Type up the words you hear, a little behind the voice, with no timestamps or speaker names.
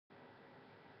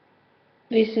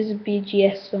This is a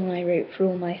BGS song I wrote for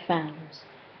all my fans.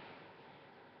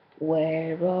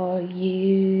 Where are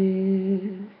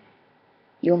you?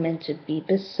 You're meant to be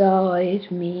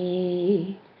beside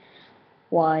me.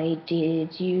 Why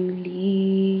did you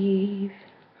leave?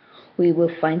 We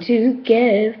were fine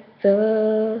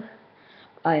together.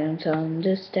 I don't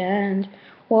understand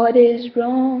what is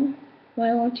wrong.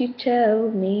 Why won't you tell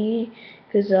me?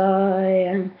 'Cause I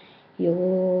am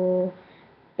your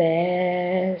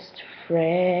best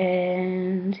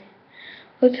friend.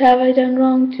 What have I done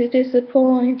wrong to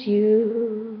disappoint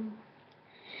you?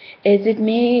 Is it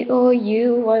me or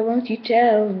you? Why won't you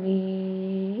tell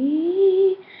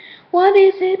me? What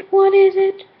is it? What is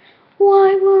it?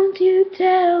 Why won't you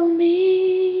tell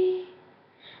me?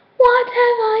 What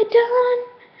have I done?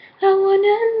 I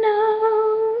wanna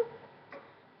know.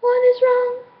 What is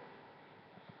wrong?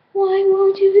 Why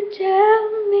won't you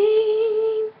tell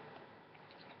me?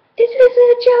 Is this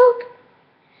a joke?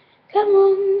 Come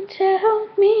on, tell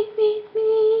me.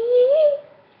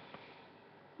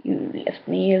 You left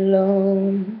me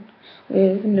alone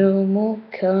with no more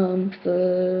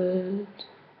comfort.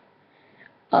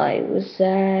 I was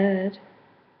sad.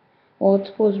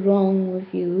 What was wrong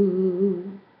with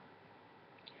you?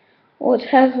 What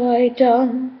have I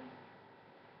done?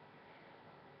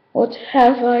 What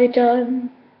have I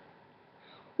done?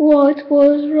 What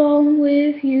was wrong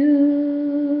with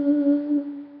you?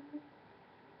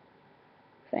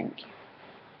 Thank you.